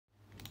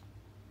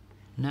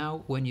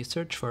Now when you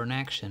search for an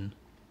action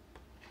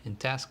in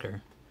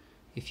Tasker,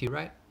 if you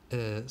write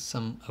a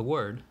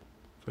word,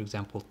 for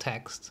example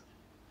text,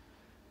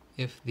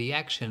 if the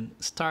action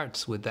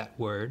starts with that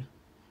word,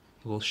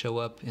 it will show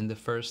up in the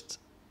first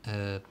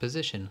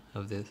position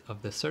of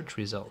the search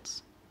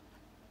results.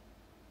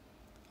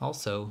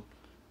 Also,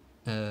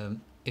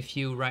 if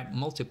you write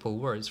multiple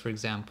words, for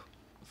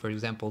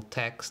example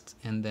text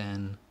and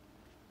then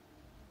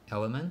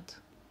element,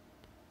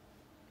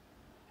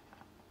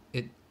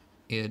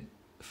 it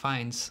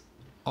finds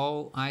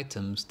all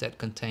items that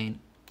contain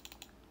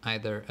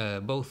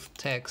either both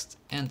text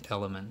and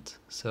element.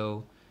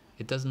 So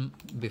it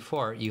doesn't,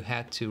 before you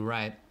had to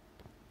write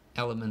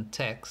element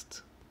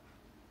text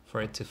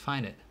for it to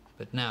find it,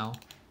 but now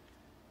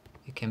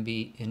it can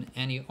be in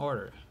any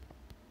order.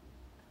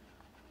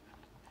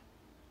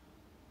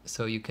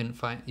 So you can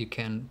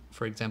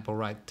for example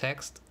write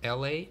text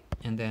LA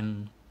and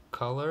then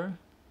color,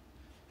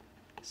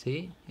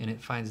 see, and it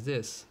finds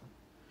this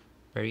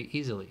very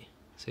easily.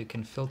 So you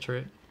can filter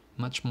it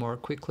much more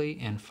quickly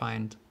and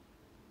find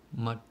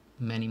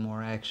many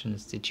more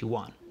actions that you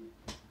want.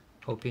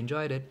 Hope you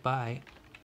enjoyed it. Bye.